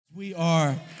We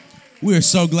are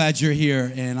so glad you're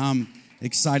here, and I'm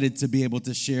excited to be able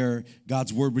to share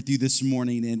God's word with you this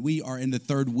morning. And we are in the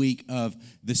third week of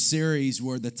the series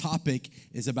where the topic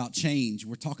is about change.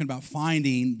 We're talking about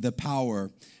finding the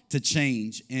power to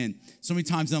change. And so many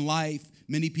times in life,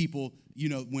 many people,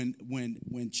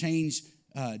 when change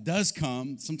does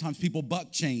come, sometimes people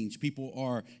buck change. People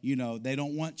are, they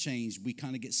don't want change. We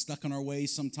kind of get stuck in our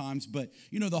ways sometimes. But,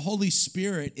 the Holy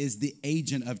Spirit is the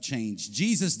agent of change.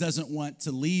 Jesus doesn't want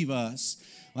to leave us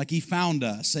like he found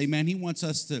us. Amen. He wants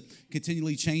us to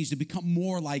continually change, to become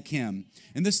more like him.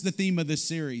 And this is the theme of this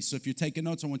series. So if you're taking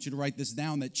notes, I want you to write this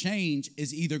down, that change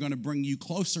is either going to bring you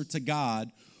closer to God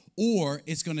or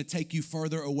it's going to take you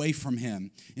further away from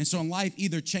him. And so in life,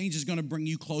 either change is going to bring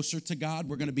you closer to God.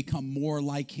 We're going to become more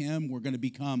like him. We're going to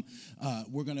become,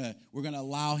 we're going to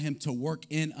allow him to work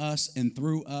in us and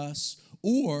through us.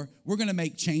 Or we're going to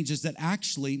make changes that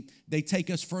actually, they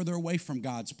take us further away from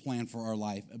God's plan for our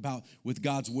life, with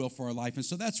God's will for our life. And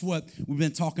so that's what we've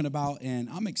been talking about, and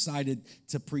I'm excited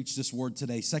to preach this word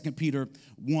today. 2 Peter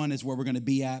 1 is where we're going to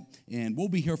be at, and we'll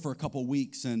be here for a couple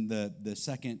weeks in the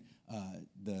second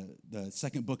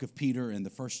book of Peter and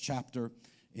the first chapter,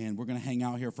 and we're going to hang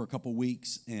out here for a couple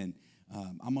weeks, and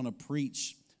I'm going to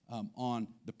preach on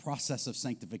the process of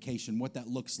sanctification, what that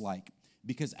looks like.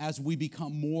 Because as we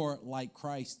become more like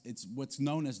Christ, it's what's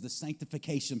known as the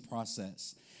sanctification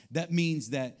process. That means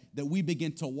that we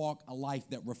begin to walk a life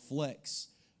that reflects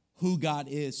who God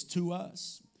is to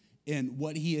us and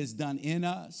what he has done in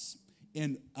us,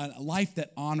 and a life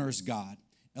that honors God,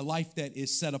 a life that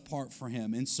is set apart for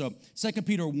him. And so 2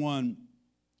 Peter 1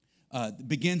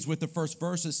 begins with the first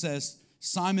verse. It says,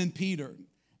 Simon Peter,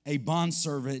 a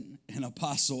bondservant and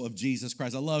apostle of Jesus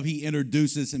Christ. I love he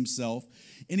introduces himself.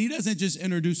 And he doesn't just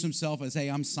introduce himself as, hey,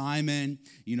 I'm Simon,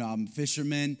 I'm a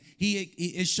fisherman.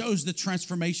 It shows the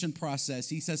transformation process.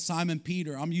 He says, Simon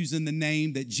Peter, I'm using the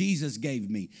name that Jesus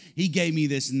gave me. He gave me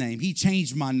this name. He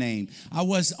changed my name. I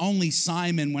was only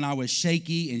Simon when I was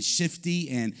shaky and shifty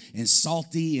and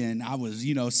salty, and I was,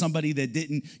 somebody that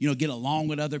didn't, get along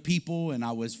with other people, and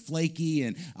I was flaky,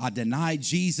 and I denied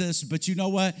Jesus. But you know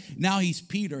what? Now he's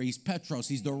Peter. He's Petros.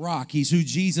 He's the rock. He's who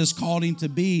Jesus called him to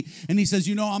be. And he says,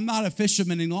 I'm not a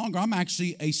fisherman any longer. I'm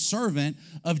actually a servant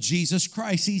of Jesus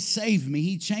Christ. He saved me.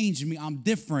 He changed me. I'm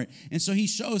different. And so he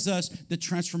shows us the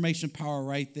transformation power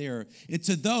right there. It's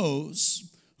to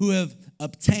those who have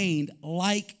obtained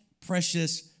like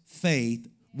precious faith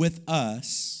with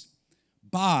us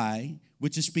by,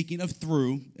 which is speaking of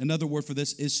through, another word for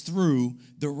this is through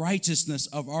the righteousness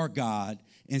of our God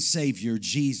and Savior,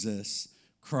 Jesus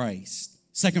Christ.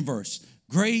 Second verse,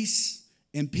 grace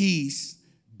and peace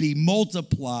be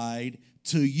multiplied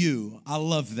to you. I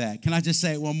love that. Can I just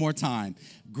say it one more time?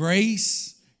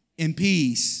 Grace and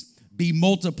peace be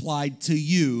multiplied to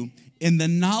you in the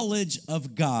knowledge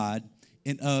of God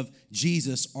and of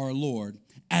Jesus our Lord,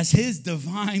 as his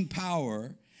divine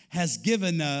power has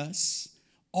given us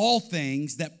all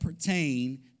things that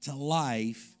pertain to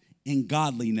life and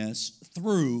godliness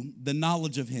through the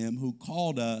knowledge of him who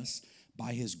called us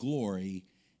by his glory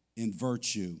and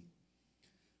virtue.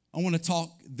 I want to talk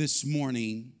this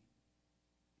morning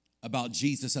about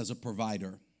Jesus as a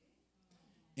provider.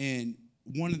 And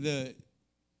one of the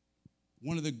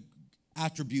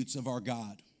attributes of our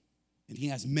God, and he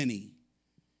has many,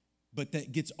 but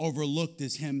that gets overlooked,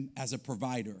 is him as a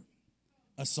provider,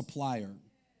 a supplier.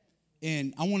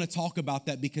 And I want to talk about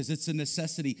that because it's a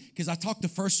necessity. Because I talked the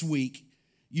first week,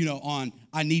 on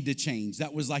I need to change.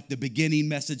 That was like the beginning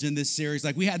message in this series.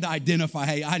 Like we had to identify,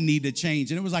 hey, I need to change.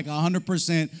 And it was like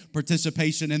 100%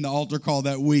 participation in the altar call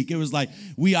that week. It was like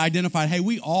we identified, hey,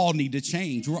 we all need to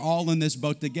change. We're all in this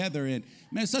boat together. And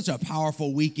man, it's such a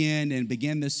powerful weekend, and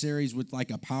began this series with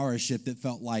like a power shift that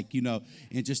felt like,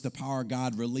 and just the power of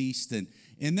God released. And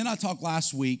then I talked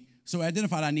last week, so I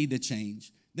identified I need to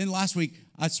change. Then last week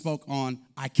I spoke on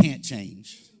I can't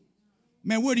change.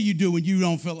 Man, what do you do when you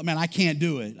don't feel, man, I can't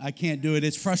do it. I can't do it.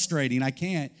 It's frustrating. I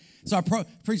can't. So I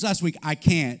preached last week, I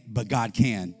can't, but God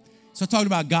can. So I talked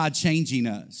about God changing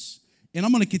us. And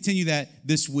I'm going to continue that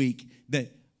this week, that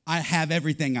I have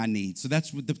everything I need. So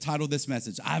that's what the title of this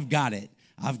message. I've got it.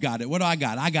 I've got it. What do I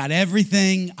got? I got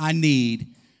everything I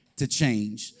need to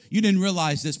change. You didn't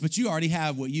realize this, but you already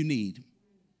have what you need.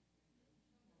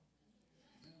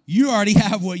 You already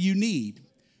have what you need.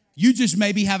 You just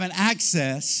maybe haven't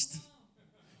accessed.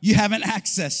 You haven't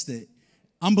accessed it.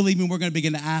 I'm believing we're going to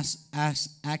begin to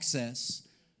access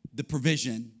the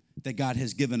provision that God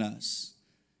has given us.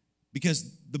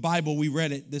 Because the Bible, we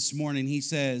read it this morning, he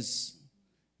says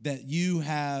that you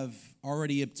have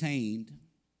already obtained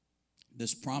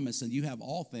this promise and you have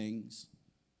all things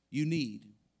you need.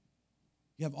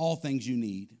 You have all things you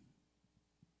need.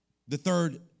 The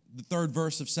third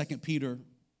verse of 2 Peter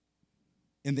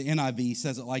in the NIV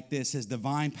says it like this: His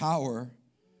divine power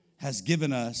has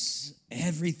given us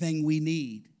everything we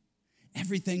need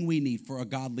for a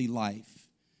godly life,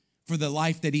 for the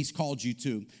life that He's called you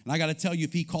to. And I got to tell you,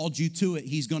 if He called you to it,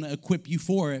 He's going to equip you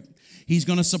for it. He's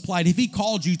going to supply it. If He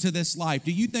called you to this life,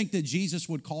 do you think that Jesus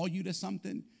would call you to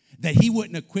something that He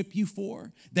wouldn't equip you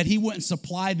for, that He wouldn't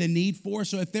supply the need for?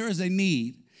 So if there is a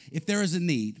need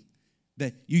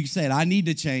that you said, I need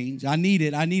to change, I need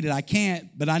it, I can't,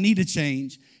 but I need to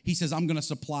change, He says, I'm going to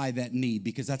supply that need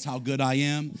because that's how good I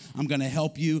am. I'm going to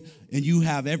help you, and you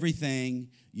have everything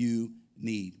you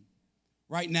need.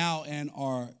 Right now in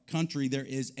our country, there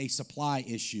is a supply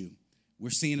issue. We're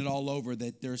seeing it all over,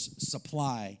 that there's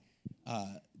supply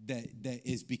that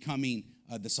is becoming,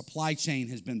 the supply chain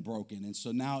has been broken. And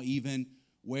so now even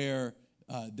where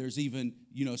there's even,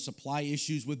 supply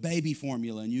issues with baby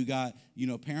formula, and you got,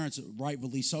 parents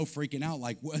rightfully so freaking out,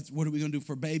 like, what are we going to do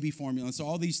for baby formula? And so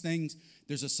all these things,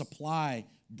 there's a supply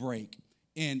break.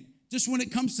 And just when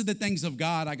it comes to the things of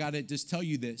God, I got to just tell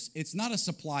you this: it's not a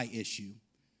supply issue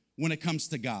when it comes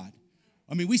to God.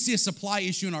 I mean, we see a supply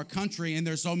issue in our country, and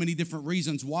there's so many different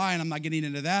reasons why, and I'm not getting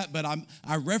into that, but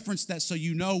I referenced that so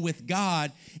with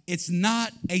God, it's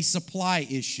not a supply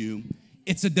issue,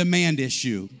 it's a demand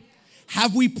issue.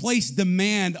 Have we placed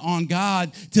demand on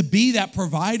God to be that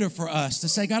provider for us, to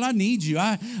say, God, I need you.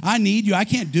 I need you. I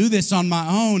can't do this on my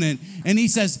own. And He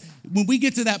says, when we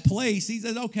get to that place, He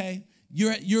says, okay,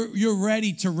 you're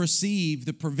ready to receive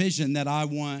the provision that I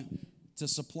want to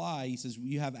supply. He says,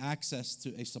 you have access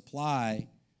to a supply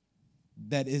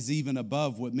that is even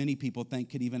above what many people think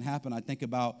could even happen. I think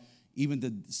about even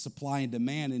the supply and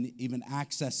demand and even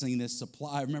accessing this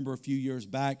supply. I remember a few years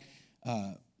back,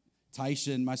 Titus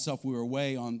and myself, we were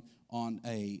away on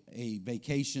a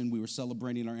vacation. We were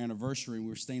celebrating our anniversary, and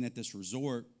we were staying at this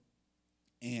resort.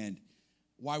 And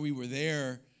while we were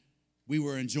there, we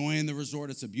were enjoying the resort.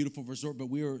 It's a beautiful resort, but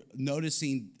we were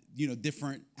noticing,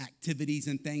 different activities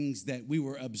and things that we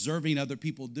were observing other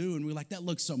people do. And we were like, that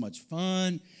looks so much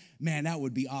fun. Man, that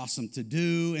would be awesome to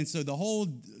do. And so the whole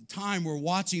time we're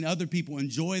watching other people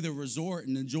enjoy the resort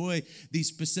and enjoy these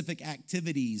specific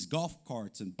activities, golf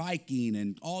carts and biking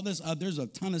and all this. There's a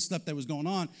ton of stuff that was going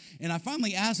on. And I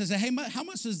finally asked, I said, hey, how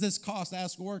much does this cost? I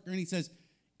asked a worker, and he says,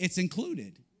 it's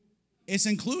included. It's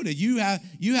included. You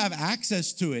have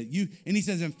access to it. And he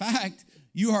says, in fact,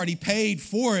 you already paid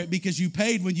for it because you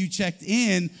paid when you checked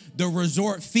in. The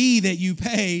resort fee that you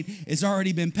paid has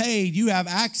already been paid. You have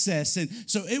access. And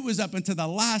so it was up until the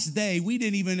last day. We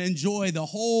didn't even enjoy the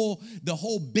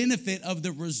whole benefit of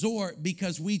the resort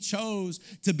because we chose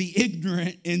to be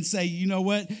ignorant and say, you know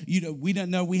what? We didn't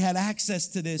know we had access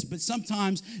to this. But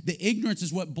sometimes the ignorance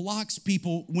is what blocks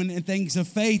people when in things of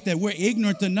faith, that we're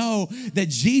ignorant to know that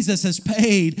Jesus has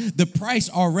paid the price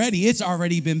already. It's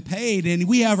already been paid, and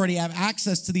we already have access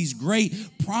to these great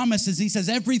promises. He says,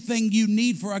 everything you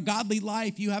need for a godly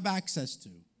life, you have access to.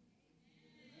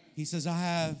 He says, I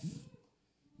have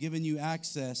given you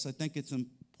access. I think it's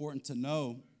important to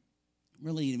know,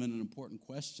 really even an important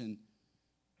question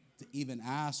to even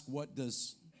ask, what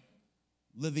does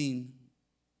living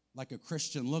like a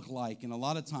Christian look like? And a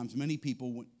lot of times, many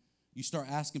people, when you start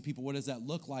asking people, what does that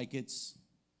look like? It's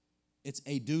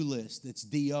a do list. It's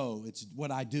D-O. It's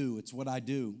what I do. It's what I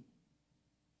do.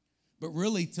 But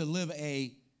really, to live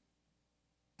a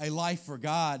life for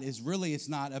God is really, it's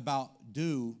not about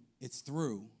do, it's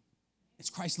through. It's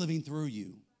Christ living through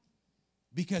you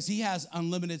because He has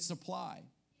unlimited supply.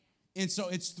 And so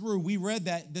it's through. We read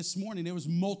that this morning. There was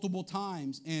multiple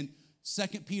times in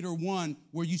 2 Peter 1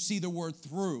 where you see the word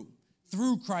through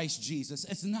Christ Jesus.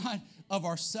 It's not of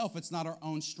ourself. It's not our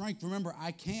own strength. Remember,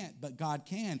 I can't, but God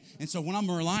can. And so when I'm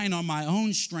relying on my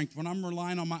own strength, when I'm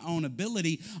relying on my own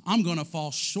ability, I'm going to fall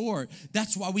short.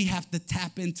 That's why we have to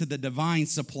tap into the divine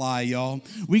supply, y'all.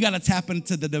 We got to tap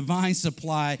into the divine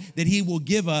supply that He will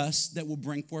give us that will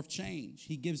bring forth change.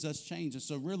 He gives us change. And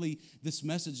so really, this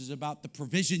message is about the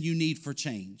provision you need for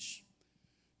change.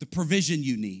 The provision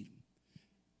you need.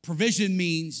 Provision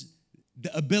means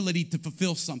the ability to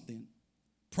fulfill something.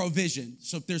 Provision.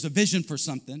 So if there's a vision for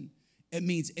something, it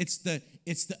means it's the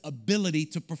ability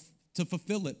to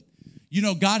fulfill it.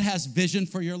 God has vision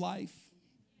for your life.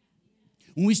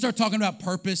 When we start talking about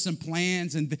purpose and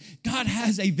plans, and God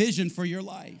has a vision for your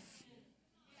life.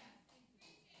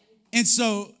 And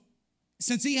so,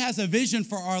 since He has a vision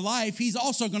for our life, He's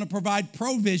also going to provide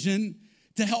provision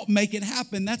to help make it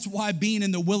happen. That's why being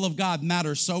in the will of God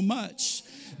matters so much.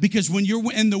 Because when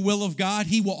you're in the will of God,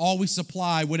 he will always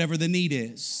supply whatever the need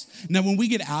is. Now, when we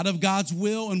get out of God's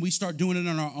will and we start doing it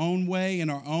in our own way, in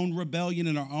our own rebellion,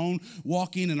 in our own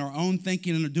walking, in our own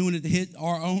thinking, and doing it to hit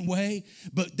our own way,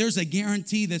 but there's a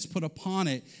guarantee that's put upon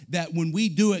it that when we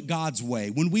do it God's way,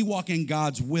 when we walk in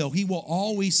God's will, he will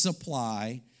always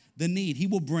supply the need. He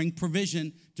will bring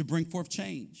provision to bring forth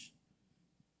change.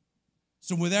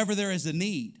 So wherever there is a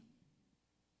need,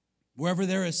 wherever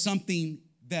there is something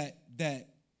that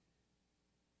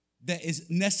is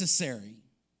necessary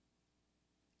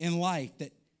in life,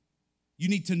 that you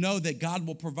need to know that God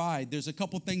will provide. There's a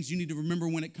couple things you need to remember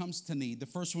when it comes to need. The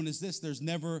first one is this: there's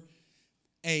never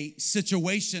a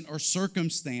situation or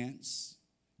circumstance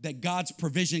that God's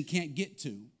provision can't get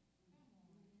to.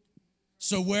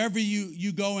 So wherever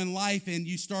you go in life and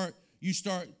you start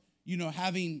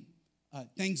having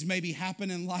things maybe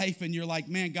happen in life, and you're like,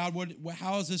 man, God,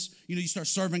 how is this? You start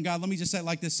serving God. Let me just say it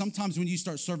like this. Sometimes when you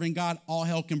start serving God, all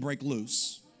hell can break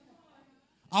loose.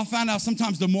 I'll find out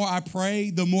sometimes the more I pray,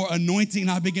 the more anointing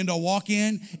I begin to walk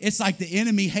in. It's like the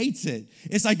enemy hates it.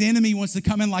 It's like the enemy wants to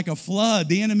come in like a flood.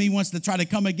 The enemy wants to try to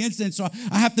come against it. So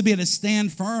I have to be able to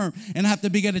stand firm, and I have to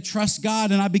begin to trust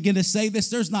God. And I begin to say this: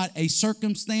 there's not a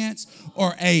circumstance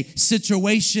or a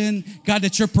situation, God,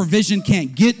 that your provision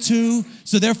can't get to.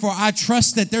 So therefore, I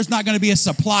trust that there's not going to be a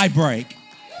supply break.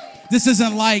 This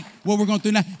isn't like what we're going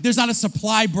through now. There's not a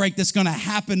supply break that's going to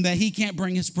happen that he can't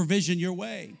bring his provision your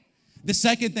way. The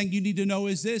second thing you need to know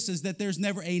is this, is that there's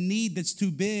never a need that's too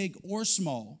big or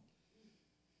small.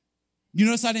 You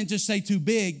notice I didn't just say too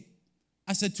big.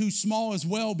 I said too small as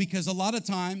well, because a lot of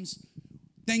times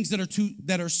things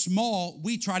that are small,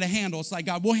 we try to handle. It's like,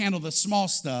 God, we'll handle the small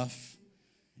stuff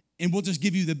and we'll just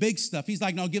give you the big stuff. He's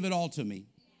like, no, give it all to me.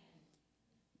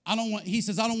 He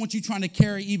says, I don't want you trying to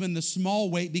carry even the small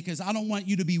weight, because I don't want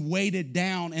you to be weighted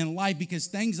down in life, because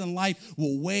things in life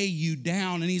will weigh you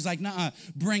down. And he's like, nuh-uh,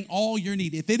 bring all your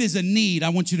need. If it is a need, I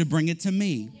want you to bring it to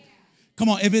me. Come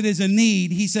on, if it is a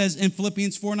need, he says in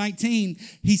Philippians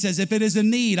 4:19, he says, if it is a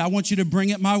need, I want you to bring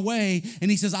it my way. And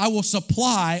he says, I will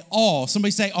supply all.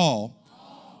 Somebody say all.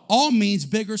 All means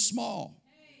big or small.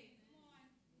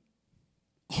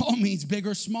 All means big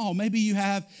or small. Maybe you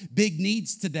have big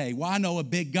needs today. Well, I know a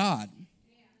big God.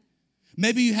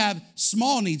 Maybe you have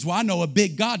small needs. Well, I know a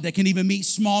big God that can even meet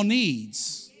small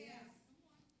needs.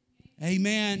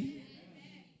 Amen.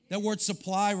 That word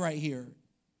supply right here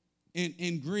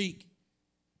in Greek,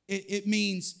 it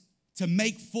means to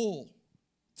make full,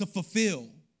 to fulfill,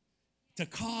 to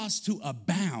cause to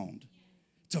abound,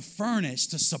 to furnish,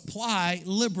 to supply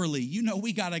liberally. You know,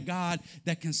 we got a God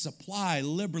that can supply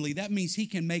liberally. That means he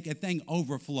can make a thing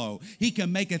overflow. He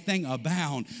can make a thing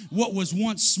abound. What was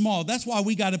once small, that's why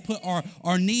we got to put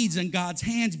our needs in God's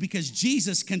hands, because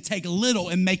Jesus can take little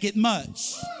and make it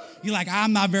much. You're like,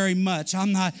 I'm not very much.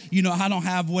 I'm not, I don't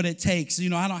have what it takes.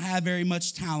 I don't have very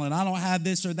much talent. I don't have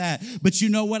this or that. But you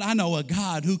know what? I know a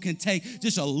God who can take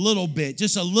just a little bit,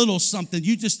 just a little something.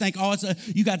 You just think,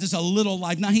 you got just a little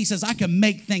life. Now he says, I can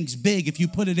make things big if you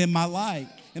put it in my life,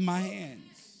 in my hands.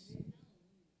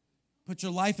 Put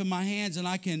your life in my hands, and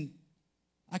I can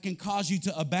cause you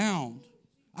to abound.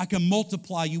 I can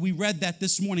multiply you. We read that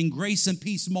this morning. Grace and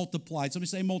peace multiplied. Somebody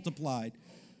say multiplied.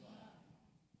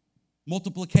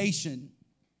 Multiplication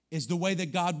is the way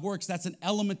that God works. That's an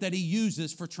element that he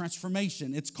uses for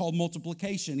transformation. It's called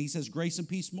multiplication. He says grace and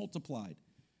peace multiplied.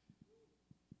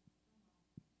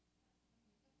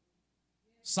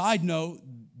 Side note,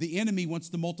 the enemy wants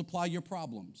to multiply your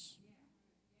problems.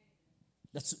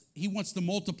 He wants to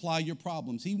multiply your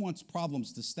problems. He wants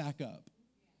problems to stack up.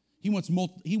 He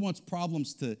wants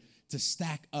problems to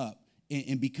stack up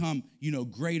and become,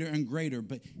 greater and greater.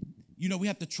 But, we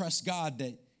have to trust God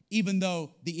that even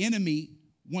though the enemy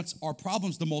wants our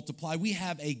problems to multiply, we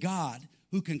have a God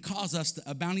who can cause us to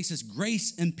abound. He says,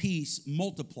 grace and peace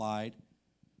multiplied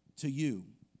to you.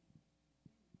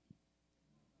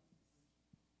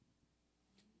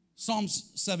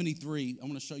 Psalms 73, I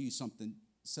want to show you something,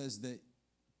 says that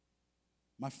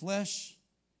my flesh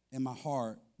and my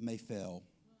heart may fail,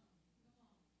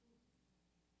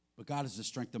 but God is the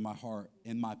strength of my heart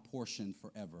and my portion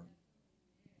forever.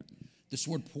 This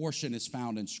word portion is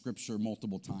found in Scripture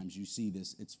multiple times. You see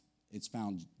this. It's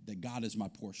found that God is my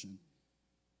portion.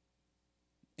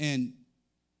 And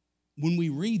when we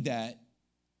read that,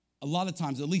 a lot of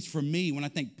times, at least for me, when I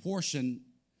think portion,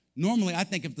 normally I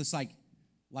think of this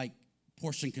like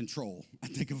portion control. I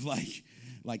think of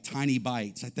like tiny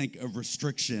bites. I think of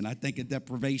restriction. I think of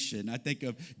deprivation. I think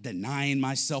of denying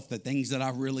myself the things that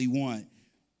I really want.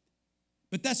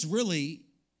 But that's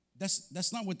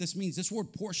not what this means. This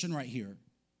word portion right here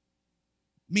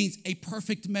means a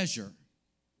perfect measure,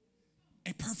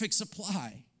 a perfect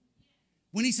supply.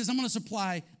 When he says, I'm going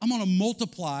to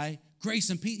multiply grace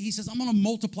and peace, he says, I'm going to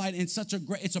multiply it in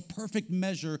it's a perfect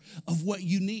measure of what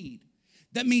you need.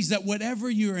 That means that whatever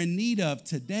you're in need of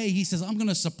today, he says, I'm going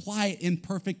to supply it in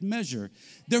perfect measure.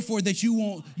 Therefore, that you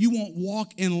won't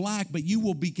walk in lack, but you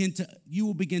will begin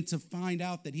to find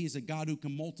out that he is a God who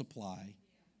can multiply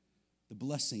the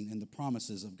blessing and the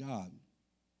promises of God.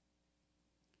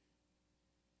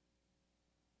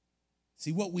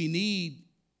 See, what we need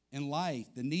in life,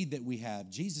 the need that we have,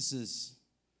 Jesus is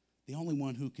the only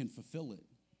one who can fulfill it.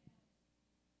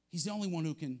 He's the only one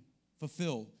who can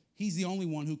fulfill. He's the only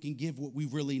one who can give what we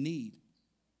really need.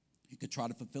 You could try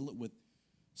to fulfill it with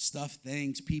stuff,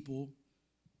 things, people,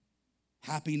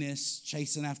 happiness,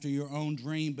 chasing after your own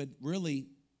dream, but really,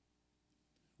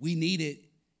 we need it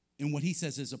in what he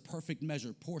says is a perfect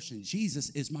measure, portion.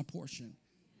 Jesus is my portion.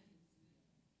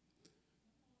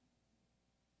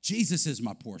 Jesus is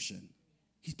my portion.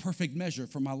 He's perfect measure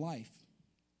for my life.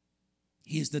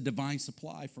 He is the divine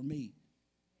supply for me.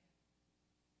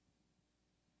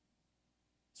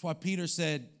 That's why Peter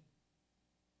said,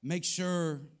 make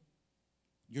sure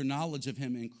your knowledge of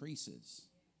him increases.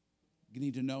 You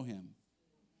need to know him.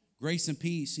 Grace and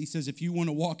peace. He says, if you want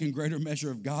to walk in greater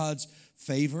measure of God's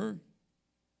favor,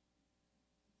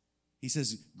 he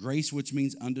says grace, which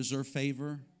means undeserved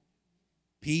favor.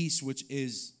 Peace, which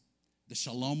is the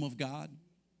shalom of God,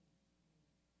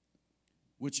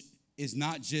 which is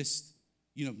not just,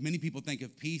 many people think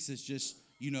of peace as just,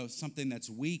 something that's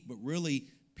weak, but really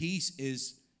peace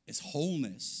is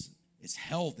wholeness, it's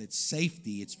health, it's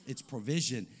safety, it's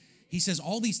provision. He says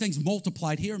all these things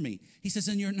multiplied, hear me. He says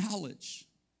in your knowledge.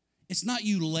 It's not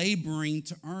you laboring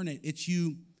to earn it, it's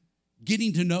you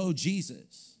getting to know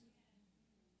Jesus.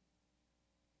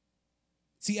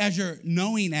 See, as your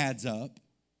knowing adds up,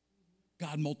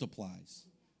 God multiplies.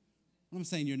 What I'm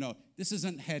saying, this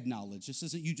isn't head knowledge. This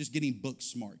isn't you just getting book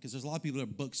smart, because there's a lot of people that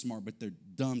are book smart, but they're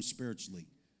dumb spiritually.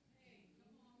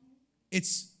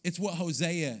 It's what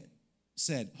Hosea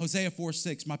said. Hosea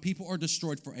 4:6, my people are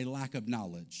destroyed for a lack of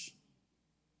knowledge.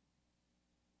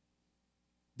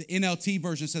 The NLT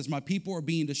version says, my people are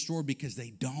being destroyed because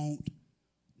they don't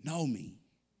know me.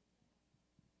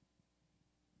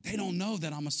 They don't know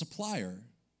that I'm a supplier.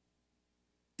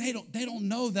 They don't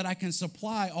know that I can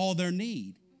supply all their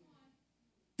need.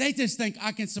 They just think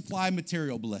I can supply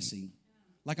material blessing.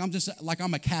 Like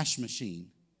I'm a cash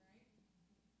machine.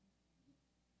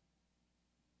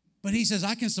 But he says,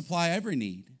 I can supply every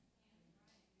need.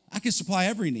 I can supply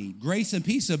every need. Grace and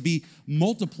peace will be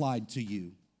multiplied to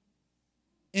you.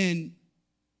 And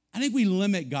I think we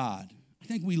limit God.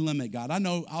 I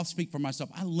know I'll speak for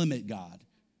myself. I limit God.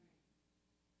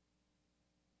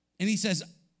 And he says,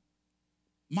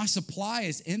 my supply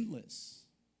is endless.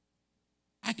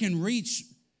 I can reach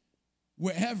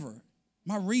wherever.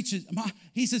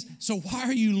 He says, so why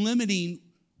are you limiting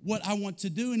what I want to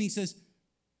do? And he says,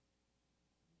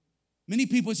 many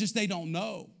people, it's just they don't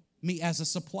know me as a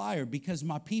supplier, because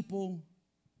my people,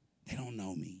 they don't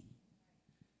know me.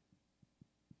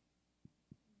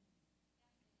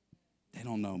 They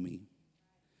don't know me.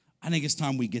 I think it's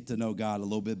time we get to know God a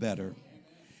little bit better.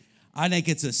 I think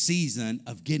it's a season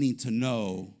of getting to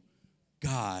know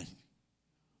God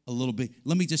a little bit.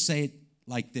 Let me just say it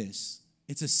like this.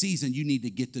 It's a season you need to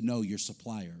get to know your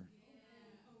supplier.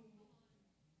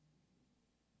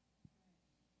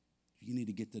 You need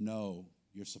to get to know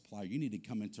your supplier. You need to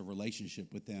come into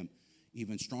relationship with them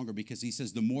even stronger, because he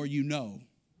says the more you know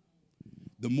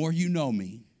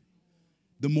me,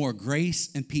 the more grace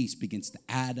and peace begins to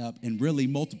add up and really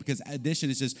multiply, because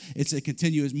addition is just, it's a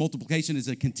continuous, multiplication is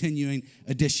a continuing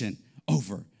addition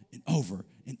over and over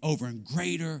and over in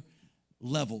greater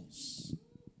levels.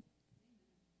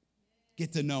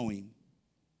 Get to know him.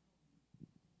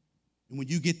 And when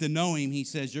you get to know him, he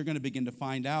says you're going to begin to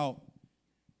find out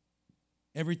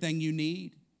everything you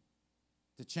need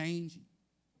to change,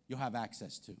 you'll have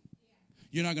access to.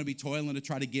 You're not going to be toiling to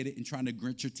try to get it and trying to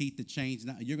grit your teeth to change.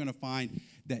 Now, you're going to find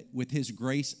that with his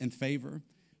grace and favor,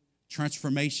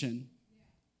 transformation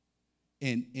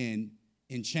and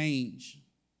change,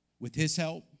 with his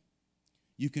help,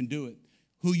 you can do it.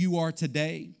 Who you are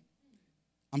today,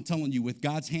 I'm telling you, with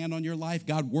God's hand on your life,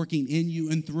 God working in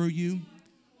you and through you,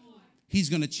 he's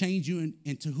going to change you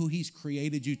into who he's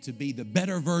created you to be, the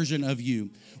better version of you.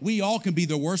 We all can be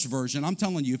the worst version. I'm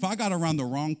telling you, if I got around the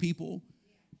wrong people,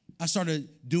 I started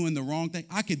doing the wrong thing,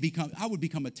 I would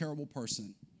become a terrible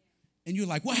person. And you're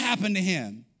like, what happened to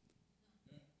him?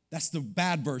 That's the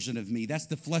bad version of me. That's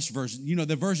the flesh version. You know,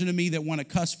 the version of me that want to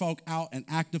cuss folk out and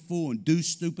act a fool and do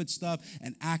stupid stuff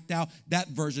and act out. That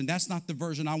version, that's not the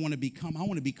version I want to become. I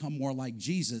want to become more like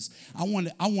Jesus. I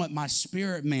want my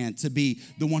spirit man to be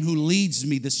the one who leads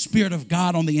me, the Spirit of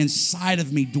God on the inside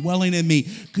of me, dwelling in me.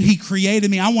 He created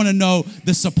me. I want to know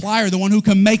the supplier, the one who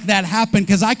can make that happen,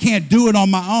 because I can't do it on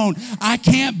my own. I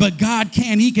can't, but God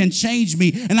can. He can change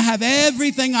me. And I have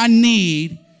everything I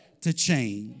need to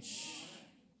change.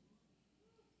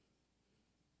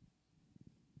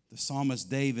 The psalmist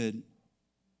David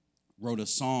wrote a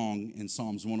song in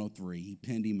Psalms 103. He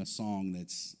penned him a song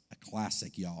that's a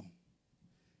classic, y'all.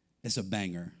 It's a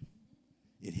banger.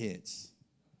 It hits.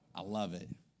 I love it.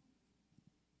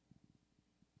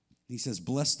 He says,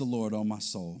 "Bless the Lord, O my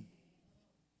soul,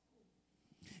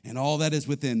 and all that is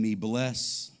within me,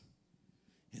 bless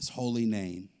his holy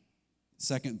name."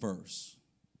 Second verse.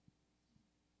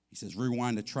 He says,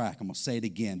 rewind the track. I'm going to say it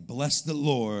again. "Bless the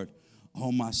Lord, O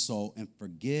my soul, and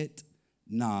forget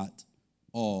not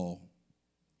all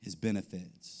his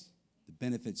benefits." The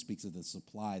benefit speaks of the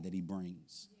supply that he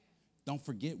brings. Don't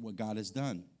forget what God has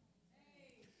done.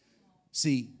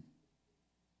 See,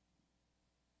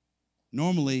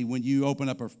 normally when you open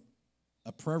up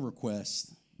a prayer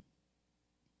request,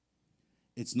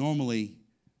 it's normally,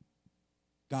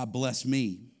 "God bless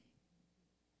me."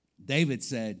 David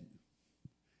said,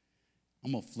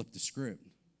 "I'm going to flip the script.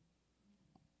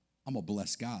 I'm going to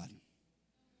bless God.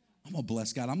 I'm going to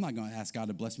bless God. I'm not going to ask God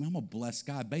to bless me. I'm going to bless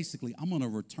God." Basically, I'm going to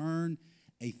return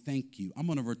a thank you. I'm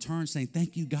going to return saying,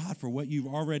 "Thank you, God, for what you've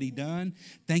already done.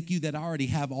 Thank you that I already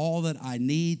have all that I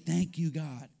need. Thank you,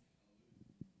 God."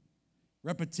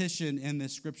 Repetition in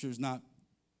this scripture is not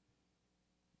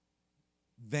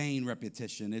vain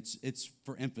repetition. It's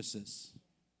for emphasis.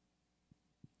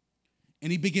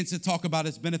 And he begins to talk about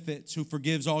his benefits: who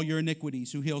forgives all your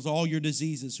iniquities, who heals all your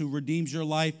diseases, who redeems your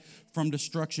life from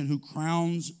destruction, who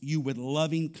crowns you with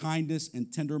loving kindness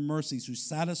and tender mercies, who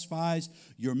satisfies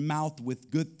your mouth with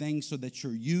good things so that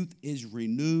your youth is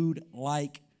renewed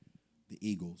like the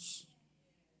eagles.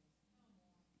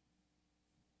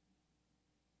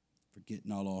 Forget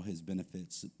not all his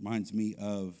benefits. It reminds me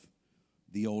of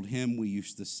the old hymn we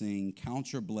used to sing,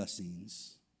 "Count your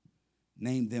blessings.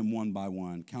 Name them one by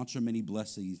one. Count your many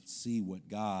blessings. See what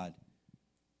God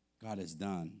has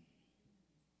done."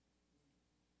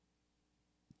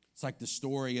 It's like the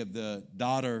story of the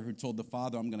daughter who told the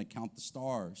father, "I'm going to count the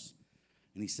stars."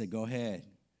 And he said, "Go ahead."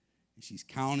 And she's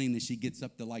counting, and she gets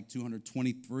up to like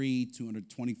 223,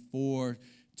 224,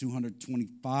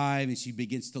 225, and she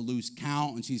begins to lose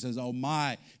count, and she says, "Oh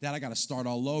my, Dad, I got to start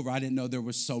all over. I didn't know there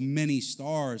was so many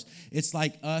stars." It's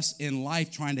like us in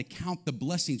life trying to count the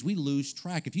blessings. We lose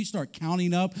track. If you start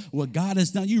counting up what God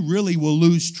has done, you really will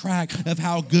lose track of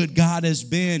how good God has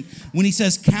been. When he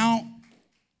says count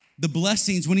the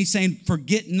blessings, when he's saying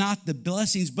forget not the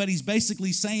blessings, but he's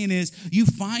basically saying is you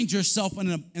find yourself in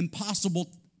an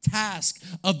impossible task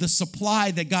of the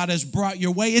supply that God has brought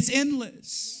your way. It's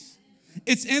endless.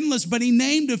 It's endless, but he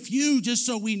named a few just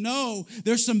so we know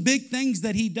there's some big things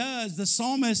that he does. The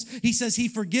psalmist, he says, he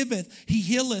forgiveth, he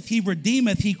healeth, he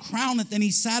redeemeth, he crowneth, and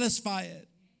he satisfieth.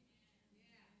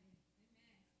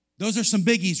 Those are some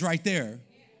biggies right there.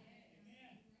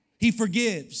 He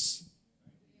forgives.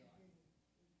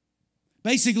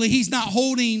 Basically, he's not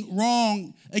holding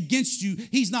wrong against you.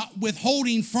 He's not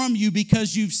withholding from you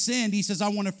because you've sinned. He says, "I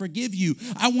want to forgive you.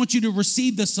 I want you to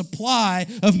receive the supply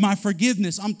of my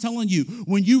forgiveness." I'm telling you,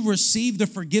 when you receive the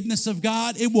forgiveness of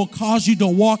God, it will cause you to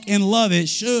walk in love. It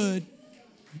should.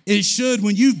 It should.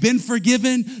 When you've been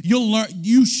forgiven, you'll learn.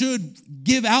 You should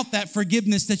give out that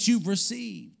forgiveness that you've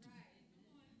received.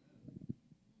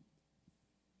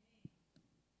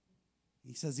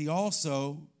 He says he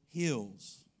also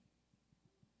heals.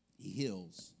 He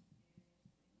heals.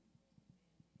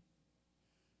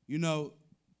 You know,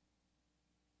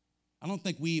 I don't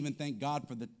think we even thank God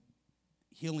for the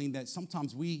healing that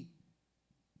sometimes we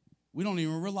don't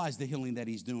even realize the healing that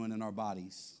he's doing in our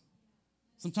bodies.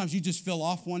 Sometimes you just feel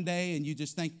off one day and you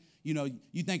just think, you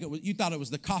thought it was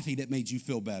the coffee that made you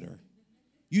feel better.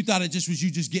 You thought it just was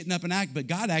you just getting up and acting, but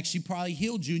God actually probably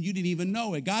healed you and you didn't even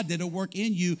know it. God did a work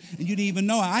in you and you didn't even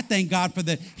know it. I thank God for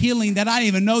the healing that I didn't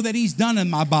even know that he's done in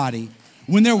my body.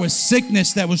 When there was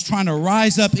sickness that was trying to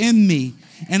rise up in me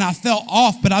and I felt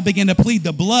off, but I began to plead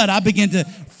the blood. I began to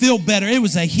feel better. It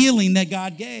was a healing that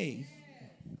God gave.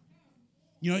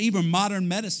 You know, even modern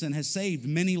medicine has saved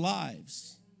many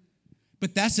lives,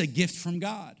 but that's a gift from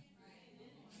God.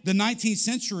 The 19th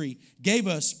century gave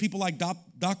us people like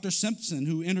Dr. Simpson,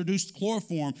 who introduced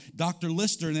chloroform, Dr.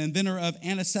 Lister, an inventor of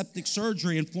antiseptic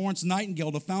surgery, and Florence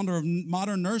Nightingale, the founder of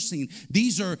modern nursing.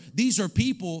 These are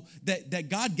people that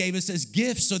God gave us as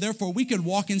gifts, so therefore we could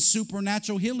walk in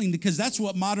supernatural healing, because that's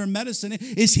what modern medicine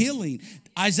is, healing.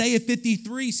 Isaiah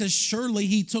 53 says, surely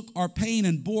he took our pain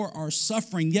and bore our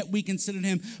suffering, yet we considered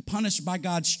him punished by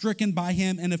God, stricken by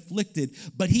him and afflicted.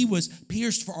 But he was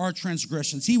pierced for our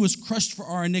transgressions. He was crushed for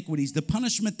our iniquities. The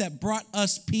punishment that brought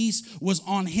us peace was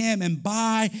on him, and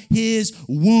by his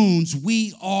wounds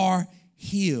we are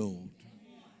healed.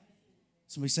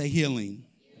 Somebody say healing.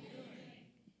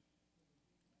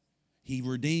 He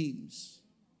redeems.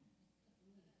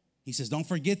 He says, don't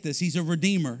forget this. He's a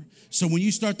redeemer. So when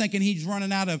you start thinking he's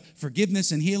running out of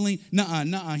forgiveness and healing,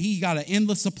 nuh-uh. He got an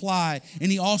endless supply,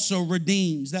 and he also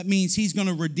redeems. That means he's going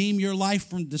to redeem your life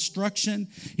from destruction.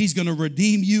 He's going to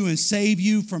redeem you and save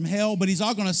you from hell, but he's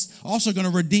also going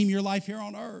to redeem your life here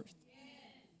on earth.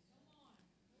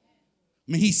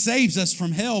 I mean, he saves us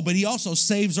from hell, but he also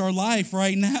saves our life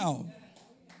right now.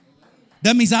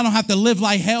 That means I don't have to live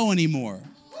like hell anymore.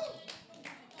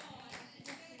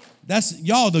 That's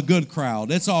y'all the good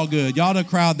crowd. It's all good. Y'all the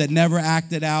crowd that never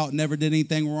acted out, never did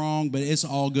anything wrong, but it's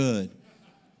all good.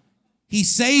 He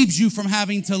saves you from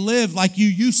having to live like you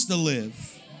used to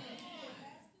live.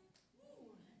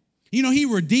 You know, he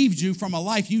redeemed you from a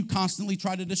life you constantly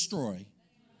try to destroy.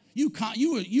 You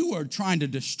were trying to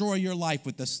destroy your life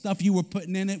with the stuff you were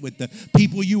putting in it, with the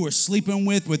people you were sleeping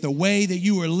with the way that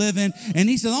you were living. And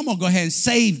he said, I'm going to go ahead and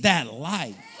save that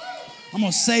life. I'm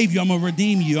going to save you. I'm going to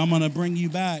redeem you. I'm going to bring you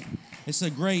back. It's a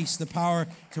grace, the power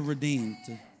to redeem,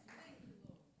 to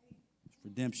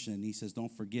redemption. He says,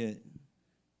 don't forget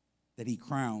that he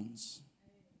crowns.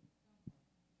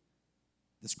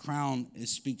 This crown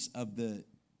speaks of the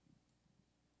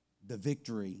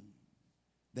victory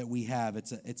that we have.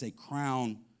 It's a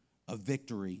crown of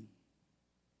victory.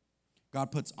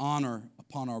 God puts honor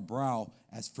upon our brow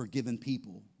as forgiven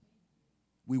people.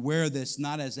 We wear this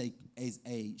not as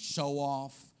a show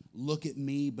off, look at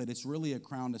me, but it's really a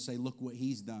crown to say, look what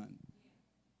he's done.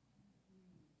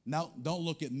 Now, don't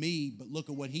look at me, but look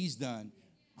at what he's done.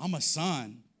 I'm a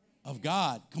son of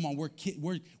God. Come on,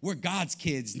 we're God's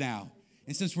kids now.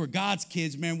 And since we're God's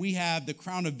kids, man, we have the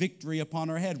crown of victory upon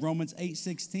our head. Romans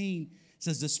 8:16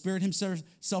 says the Spirit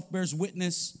himself bears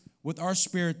witness with our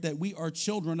spirit that we are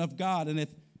children of God. And if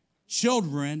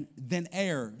children, then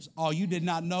heirs. Oh, you did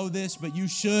not know this, but you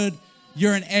should.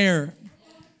 You're an heir.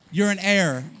 You're an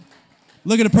heir.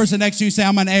 Look at the person next to you and say,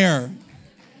 I'm an heir.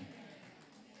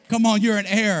 Come on, you're an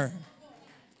heir.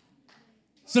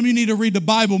 Some of you need to read the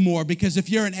Bible more, because if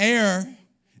you're an heir,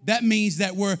 that means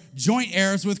that we're joint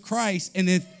heirs with Christ. And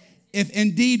if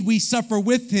indeed we suffer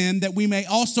with him, that we may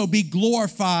also be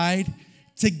glorified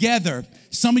together.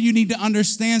 Some of you need to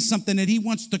understand something, that he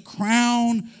wants to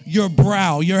crown your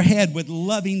brow, your head, with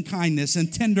loving kindness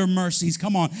and tender mercies.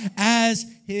 Come on, as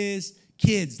his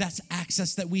kids. That's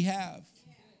access that we have.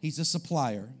 He's a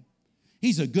supplier.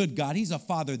 He's a good God. He's a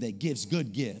father that gives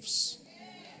good gifts.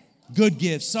 Good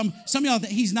gifts. Some of y'all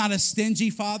think he's not a stingy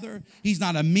father. He's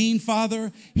not a mean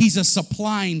father. He's a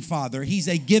supplying father. He's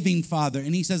a giving father.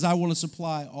 And he says, I will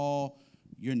supply all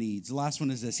your needs. The last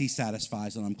one is this. He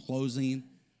satisfies. And I'm closing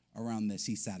around this.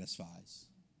 He satisfies.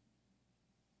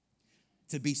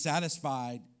 To be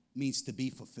satisfied means to be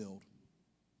fulfilled.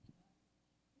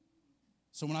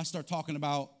 So when I start talking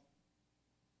about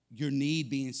your need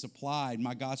being supplied,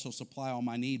 my God shall supply all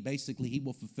my need. Basically, he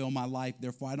will fulfill my life.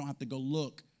 Therefore, I don't have to go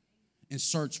look and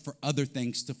search for other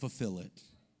things to fulfill it.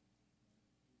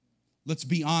 Let's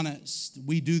be honest.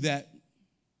 We do that.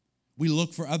 We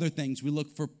look for other things. We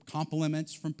look for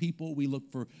compliments from people. We look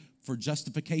for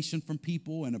justification from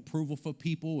people and approval for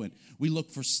people. And we look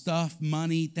for stuff,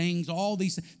 money, things, all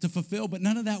these to fulfill, but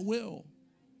none of that will.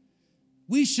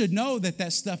 We should know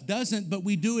that stuff doesn't, but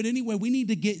we do it anyway. We need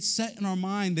to get set in our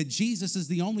mind that Jesus is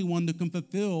the only one that can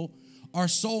fulfill our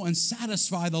soul and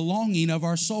satisfy the longing of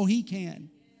our soul. He can.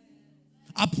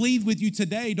 I plead with you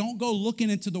today, don't go looking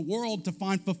into the world to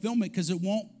find fulfillment, because it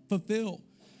won't fulfill.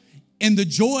 And the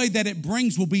joy that it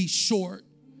brings will be short.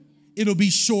 It'll be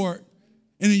short.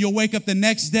 And then you'll wake up the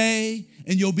next day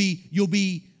and you'll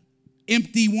be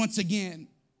empty once again.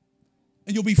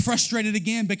 And you'll be frustrated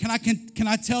again. But can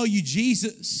I tell you,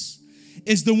 Jesus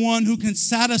is the one who can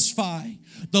satisfy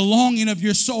the longing of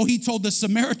your soul. He told the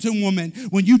Samaritan woman,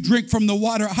 when you drink from the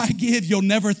water I give, you'll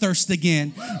never thirst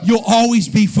again. You'll always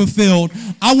be fulfilled.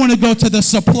 I want to go to the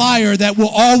supplier that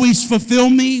will always fulfill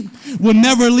me, will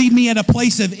never leave me at a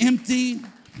place of empty.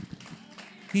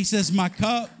 He says, my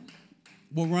cup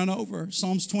will run over.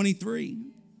 Psalms 23.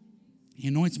 He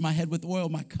anoints my head with oil,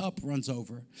 my cup runs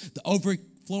over. The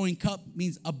overflowing cup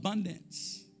means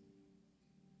abundance.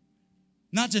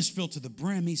 Not just filled to the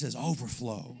brim, he says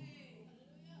overflow.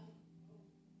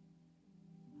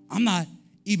 I'm not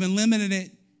even limiting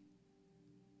it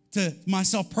to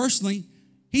myself personally.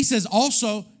 He says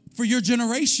also for your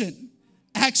generation.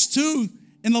 Acts 2,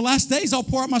 in the last days, I'll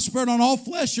pour out my spirit on all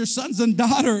flesh. Your sons and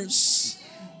daughters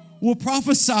will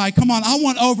prophesy. Come on, I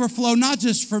want overflow, not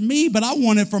just for me, but I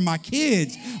want it for my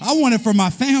kids. I want it for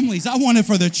my families. I want it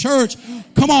for the church.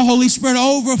 Come on, Holy Spirit,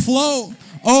 overflow.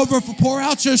 Pour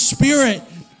out your spirit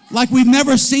like we've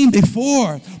never seen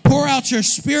before. Pour out your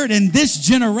spirit in this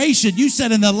generation. You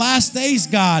said in the last days,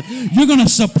 God, you're going to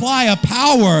supply a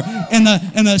power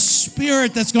and a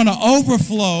spirit that's going to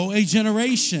overflow a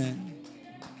generation.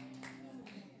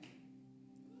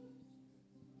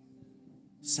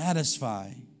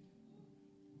 Satisfy.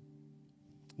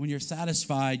 When you're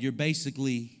satisfied, you're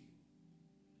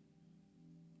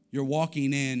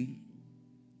walking in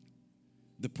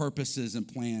the purposes and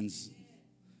plans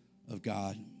of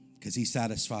God because he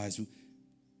satisfies.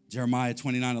 Jeremiah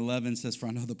 29:11 says, for I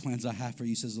know the plans I have for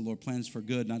you, says the Lord, plans for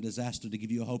good, not disaster, to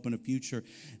give you a hope and a future.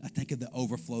 I think of the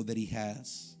overflow that he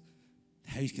has,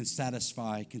 how he can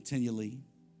satisfy continually.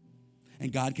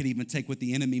 And God can even take what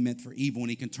the enemy meant for evil and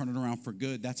he can turn it around for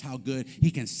good. That's how good he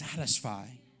can satisfy.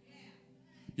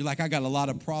 You're like, I got a lot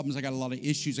of problems. I got a lot of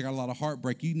issues. I got a lot of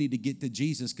heartbreak. You need to get to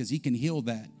Jesus because he can heal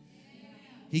that.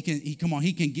 He can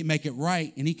make it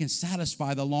right, and he can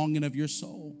satisfy the longing of your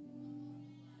soul.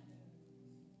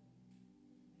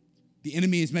 The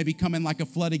enemy is maybe coming like a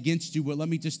flood against you, but let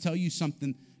me just tell you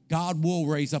something. God will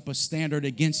raise up a standard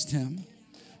against him.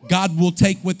 God will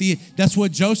take that's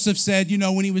what Joseph said,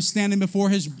 when he was standing before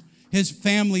his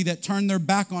family that turned their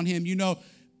back on him.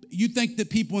 You think that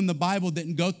people in the Bible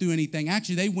didn't go through anything.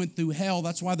 Actually, they went through hell.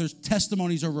 That's why there's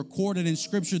testimonies are recorded in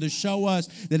Scripture to show us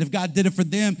that if God did it for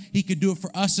them, he could do it for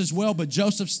us as well. But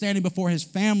Joseph standing before his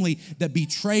family that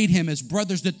betrayed him, his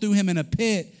brothers that threw him in a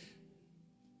pit.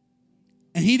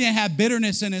 And he didn't have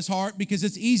bitterness in his heart because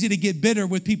it's easy to get bitter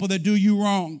with people that do you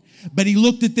wrong. But he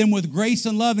looked at them with grace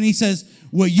and love and he says,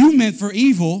 what you meant for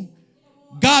evil,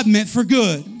 God meant for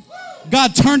good.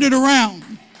 God turned it around.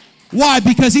 Why?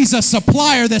 Because he's a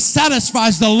supplier that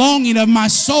satisfies the longing of my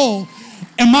soul.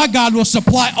 And my God will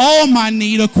supply all my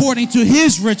need according to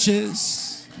his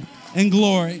riches and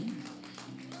glory.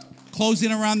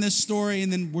 Closing around this story,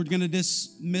 and then we're going to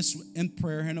dismiss in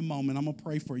prayer in a moment. I'm going to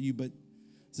pray for you, but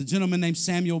it's a gentleman named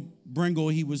Samuel Bringle.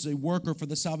 He was a worker for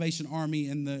the Salvation Army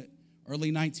in the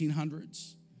early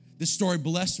 1900s. This story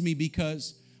blessed me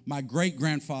because my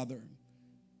great-grandfather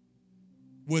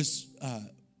was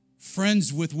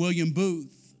friends with William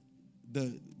Booth,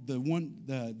 the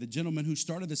gentleman who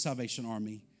started the Salvation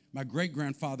Army. My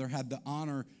great-grandfather had the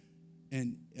honor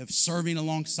of serving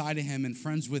alongside of him and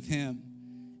friends with him.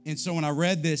 And so when I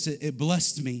read this, it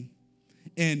blessed me.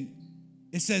 And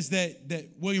it says that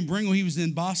William Bringle, he was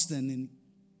in Boston, and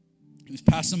he was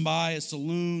passing by a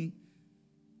saloon.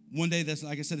 One day,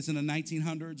 like I said, it's in the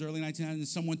 1900s, early 1900s, and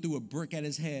someone threw a brick at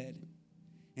his head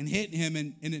and hit him,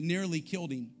 and it nearly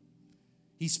killed him.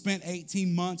 He spent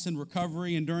 18 months in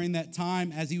recovery, and during that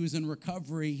time, as he was in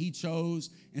recovery, he chose,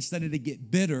 instead of to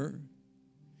get bitter,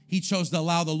 he chose to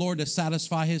allow the Lord to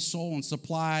satisfy his soul and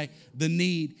supply the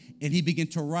need, and he began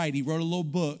to write. He wrote a little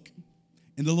book,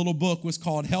 and the little book was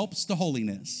called Helps to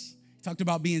Holiness. He talked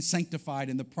about being sanctified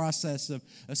in the process of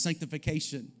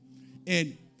sanctification.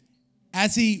 And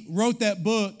as he wrote that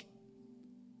book,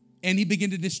 and he began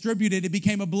to distribute it, it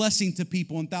became a blessing to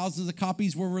people, and thousands of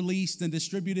copies were released and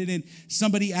distributed. And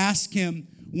somebody asked him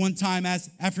one time,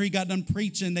 after he got done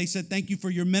preaching, they said, thank you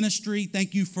for your ministry.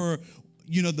 Thank you for,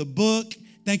 the book.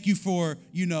 Thank you for,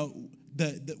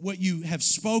 what you have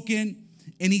spoken.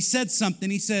 And he said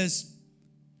something. He says,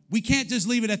 we can't just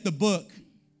leave it at the book.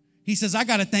 He says, I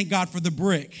got to thank God for the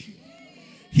brick.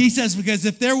 He says, because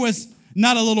if there was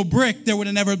not a little brick, there would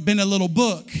have never been a little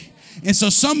book. And so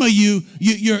some of you're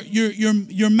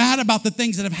mad about the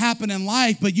things that have happened in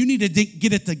life, but you need to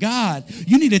get it to God.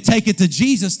 You need to take it to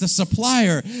Jesus, the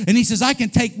supplier. And he says, I can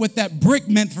take what that brick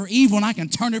meant for evil and I can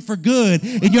turn it for good.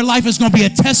 And your life is going to be a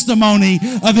testimony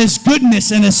of his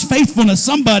goodness and his faithfulness.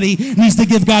 Somebody needs to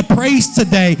give God praise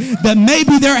today that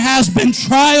maybe there has been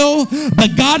trial,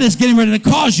 but God is getting ready to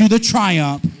cause you to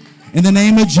triumph. In the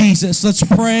name of Jesus, let's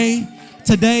pray.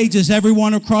 Today, just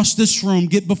everyone across this room,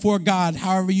 get before God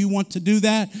however you want to do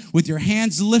that, with your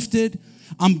hands lifted.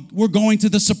 We're going to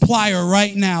the supplier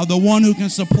right now, the one who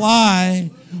can supply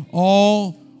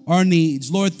all our needs.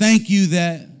 Lord, thank you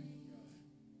that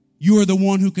you are the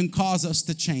one who can cause us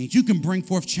to change. You can bring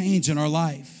forth change in our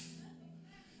life.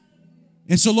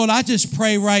 And so, Lord, I just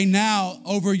pray right now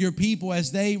over your people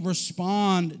as they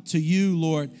respond to you,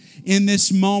 Lord, in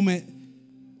this moment,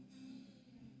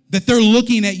 that they're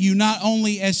looking at you not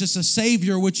only as just a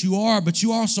Savior, which you are, but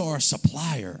you also are a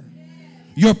supplier.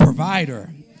 You're a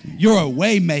provider. You're a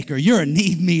way maker. You're a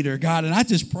need meter, God. And I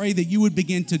just pray that you would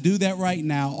begin to do that right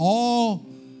now. All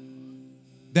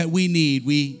that we need,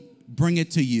 we bring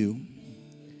it to you.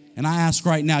 And I ask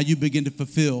right now you begin to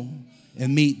fulfill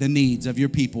and meet the needs of your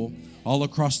people all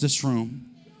across this room.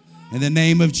 In the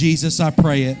name of Jesus, I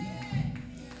pray it.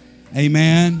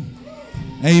 Amen.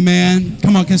 Amen.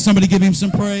 Come on, can somebody give him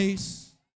some praise?